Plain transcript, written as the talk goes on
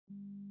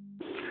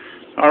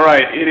All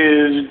right, it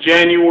is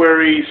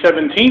January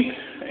 17th,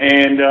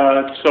 and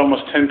it's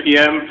almost 10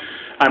 p.m.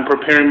 I'm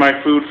preparing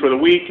my food for the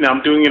week. Now,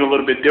 I'm doing it a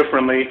little bit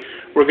differently.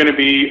 We're going to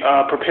be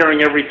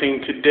preparing everything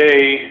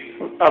today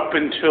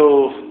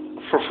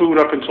for food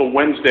up until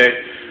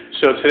Wednesday.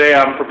 So today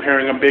I'm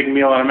preparing a big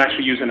meal, and I'm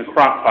actually using a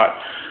crock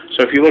pot.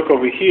 So if you look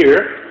over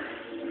here,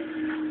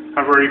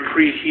 I've already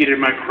preheated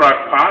my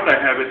crock pot. I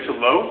have it to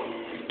low.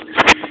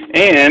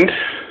 And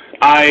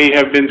I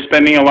have been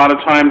spending a lot of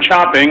time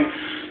chopping.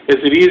 Is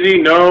it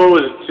easy? No.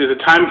 Is it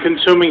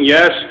time-consuming?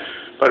 Yes.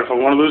 But if I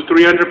want to lose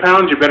 300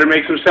 pounds, you better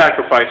make some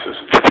sacrifices.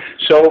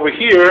 So over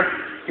here,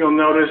 you'll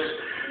notice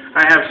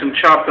I have some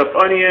chopped up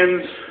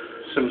onions,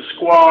 some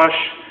squash,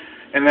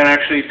 and then I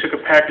actually took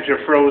a package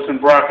of frozen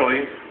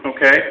broccoli.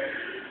 Okay.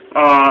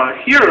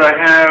 Here I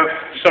have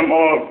some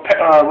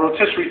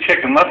rotisserie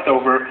chicken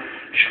leftover,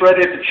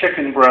 shredded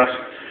chicken breast,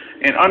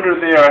 and under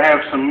there I have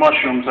some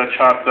mushrooms I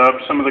chopped up,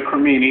 some of the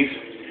creminis.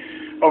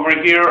 Over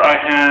here I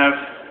have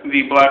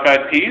the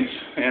black-eyed peas,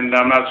 and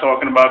I'm not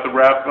talking about the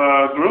rap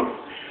group.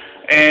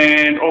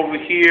 And over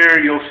here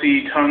you'll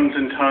see tons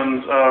and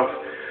tons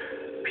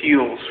of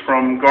peels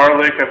from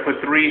garlic. I put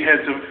 3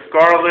 heads of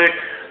garlic,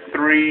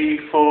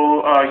 3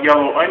 full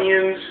yellow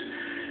onions,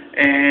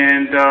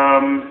 and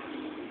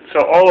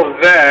so all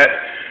of that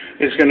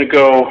is going to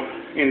go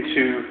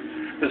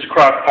into this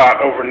crock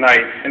pot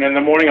overnight. And in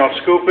the morning I'll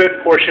scoop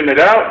it, portion it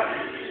out,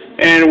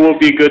 and we'll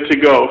be good to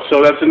go.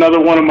 So that's another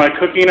one of my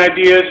cooking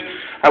ideas.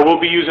 I will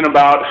be using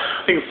about,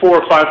 I think, 4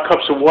 or 5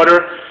 cups of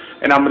water,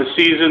 and I'm going to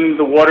season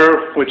the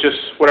water with just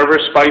whatever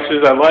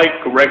spices I like,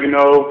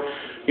 oregano,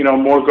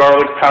 more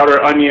garlic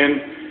powder,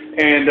 onion,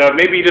 and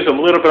maybe just a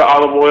little bit of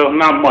olive oil,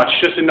 not much,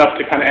 just enough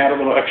to kind of add a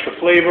little extra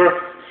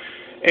flavor.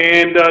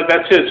 And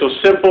that's it. So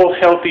simple,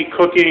 healthy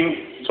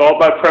cooking. It's all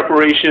about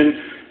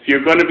preparation. If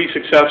you're going to be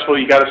successful,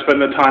 you got to spend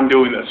the time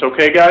doing this.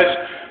 Okay, guys?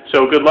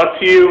 So good luck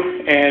to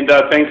you, and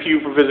thank you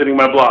for visiting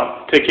my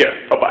blog. Take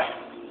care. Bye-bye.